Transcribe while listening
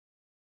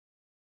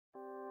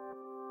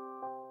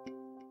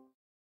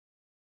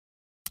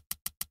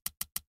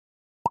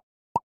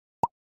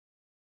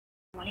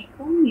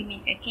Assalamualaikum, we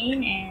meet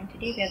again, and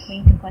today we are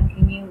going to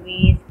continue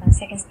with the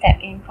second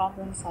step in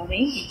problem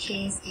solving, which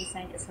is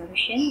design a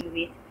solution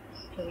with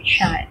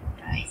flowchart.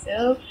 Right,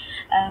 so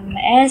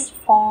as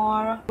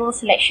for rule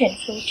selection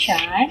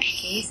flowchart,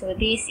 okay, so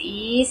this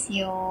is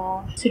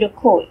your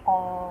pseudocode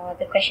or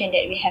the question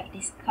that we have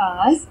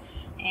discussed.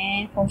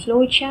 And for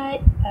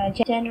flowchart,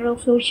 general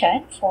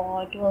flowchart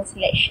for dual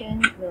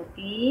selection will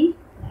be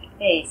like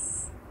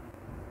this.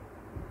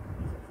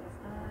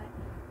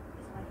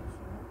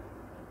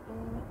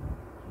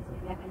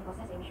 And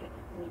process and we should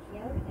do it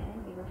here,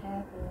 and we will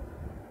have the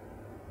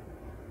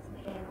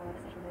selection or the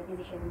section of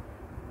decision.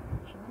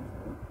 So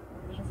the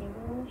decision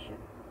symbol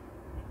should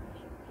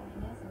have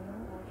yes or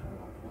no or true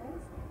or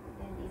false.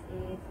 Then this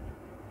is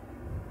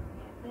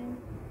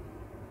happen.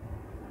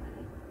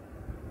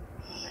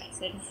 Alright,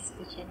 so this is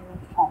the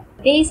general form.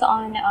 Based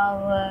on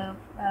our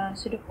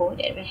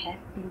pseudocode that we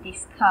have been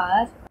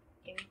discussed,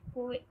 we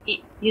put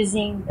it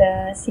using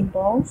the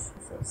symbols.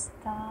 So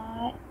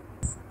start,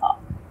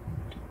 stop.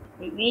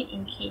 Weight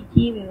in kg,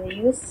 we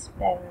will use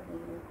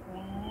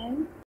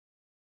parallelogram.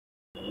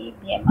 Okay,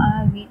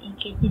 BMI, weight in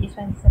kg, this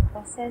one is a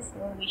process,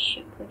 so we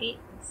should put it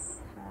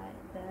inside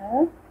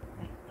the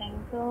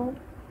rectangle.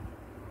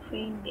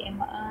 Print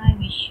BMI,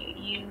 we should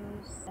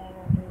use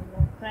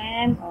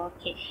parallelogram.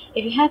 Okay,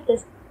 if you have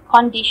the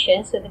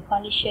condition, so the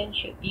condition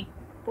should be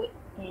put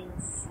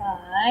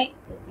inside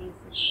the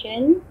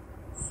decision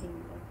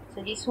symbol.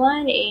 So this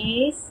one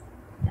is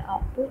the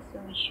output, so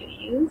we should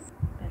use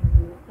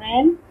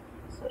parallelogram.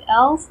 So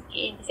else,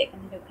 okay, kita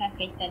akan tunjukkan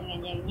kaitan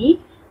dengan yang ni.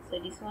 So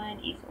this one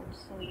is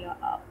also your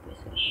output,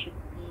 so it should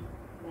be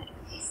like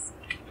this.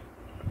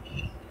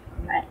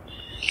 Alright,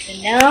 so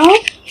now,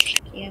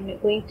 okay, I'm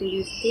not going to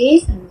use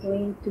this. I'm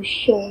going to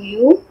show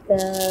you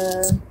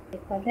the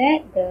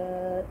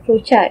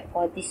flowchart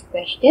for this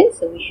question.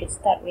 So we should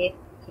start with,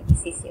 okay,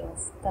 this is your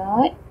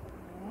start.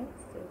 Alright,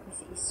 so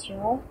this is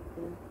your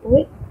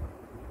input.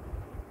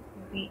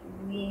 Weight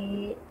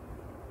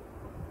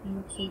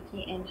in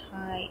kg and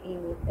height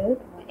in meter.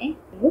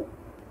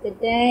 After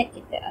that,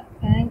 kita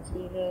akan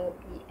kira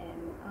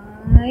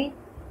BMI.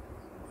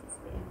 So this is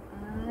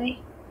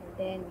BMI, and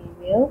then we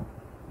will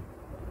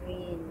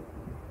print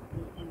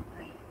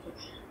BMI. Okay.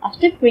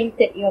 After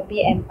printed your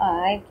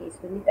BMI, okay,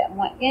 so ni tak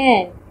muat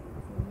kan?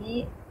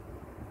 Sini,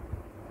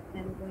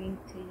 I'm going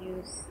to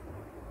use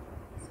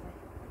this one.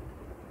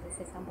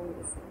 Saya sambung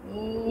di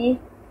sini.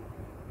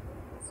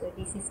 So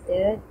this is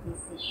the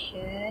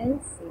decision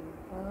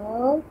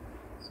symbol.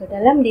 So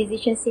dalam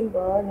decision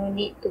symbol, no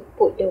need to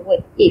put the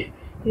word if.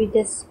 You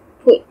just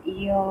put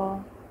your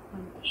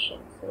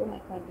condition. So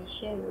my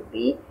condition will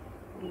be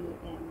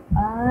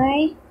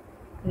BMI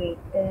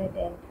greater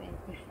than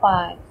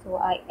 25.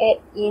 So I add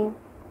in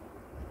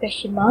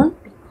question mark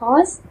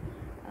because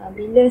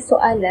bila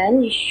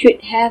soalan, you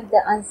should have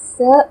the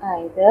answer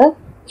either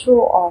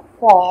true or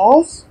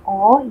false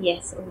or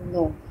yes or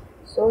no.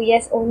 So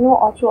yes or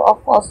no or true or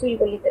false, so you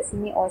boleh letak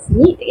sini or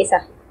sini, tak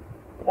kisah.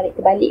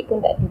 Terbalik-terbalik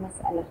pun tak ada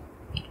masalah.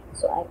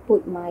 So I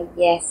put my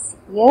yes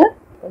here,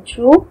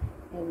 true,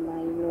 and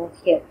my no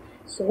here.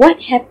 So what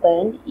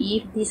happened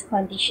if this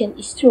condition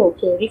is true?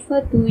 Okay,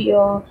 refer to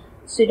your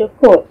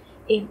pseudocode.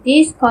 If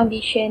this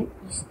condition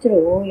is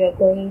true, you're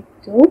going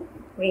to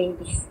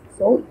print this.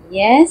 So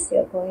yes,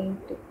 you're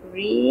going to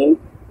print,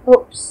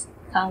 oops,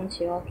 count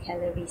your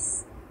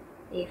calories.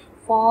 If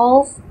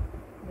false,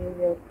 you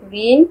will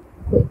print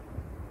good.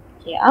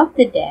 Okay,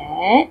 after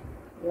that,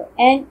 your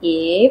and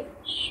if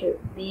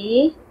should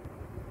be,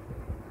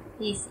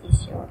 this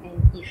is your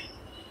and if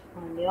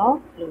on your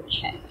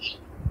flowchart.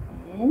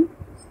 And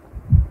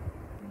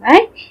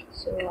right,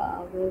 so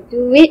I will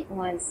do it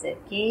once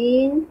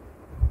again.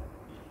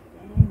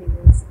 And we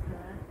will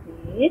start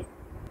with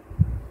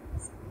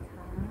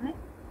start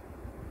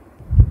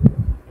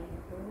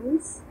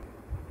levels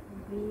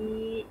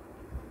weight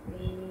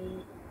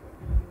in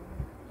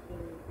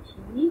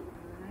kg.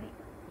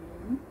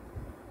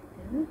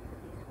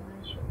 This one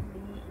should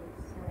be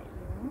inside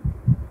your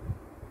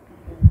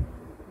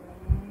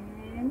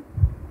parallelogram.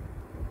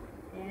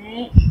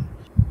 That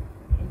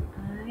and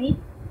I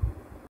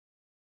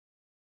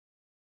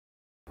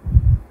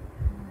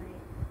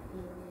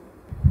in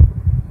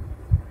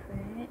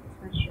this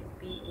one should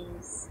be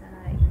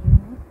inside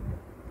your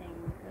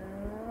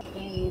rectangle.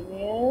 Then we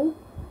will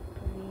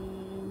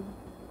print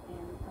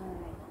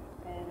BMI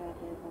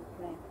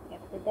parallelogram.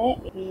 After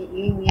that,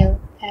 you will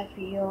have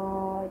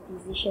your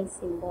decision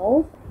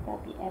symbol.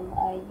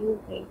 BMIU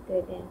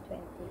greater than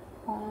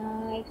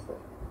 25. So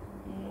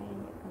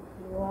then akan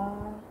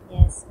keluar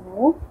yes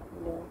or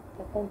no.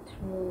 Akan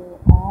true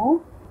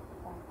or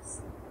false.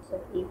 So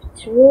if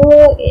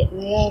true, it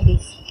will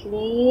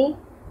display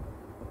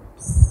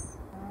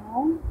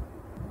down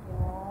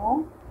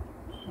your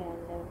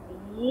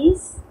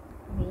calories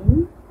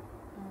in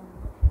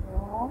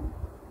your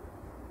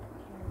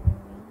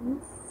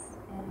calories,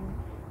 and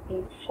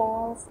if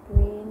false,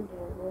 print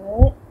the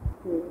word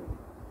good.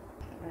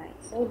 Right,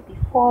 so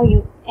before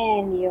you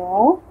end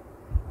your,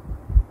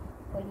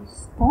 before you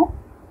stop,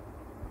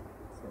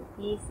 so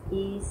this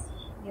is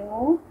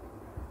your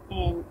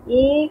and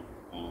if,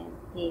 and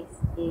this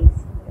is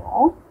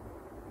your.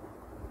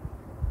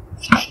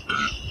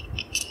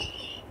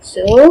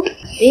 So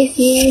this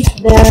is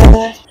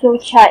the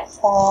flowchart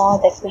for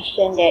the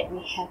question that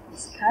we have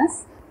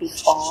discussed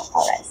before.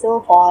 Alright,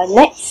 so for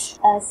next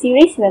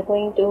series, we're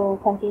going to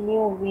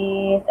continue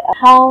with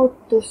how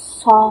to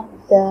solve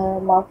the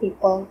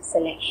multiple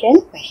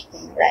selection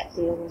question. Right,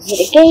 we'll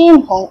meet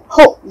again.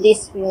 Hope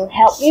this will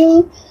help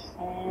you.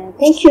 And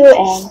thank you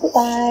and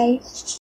goodbye.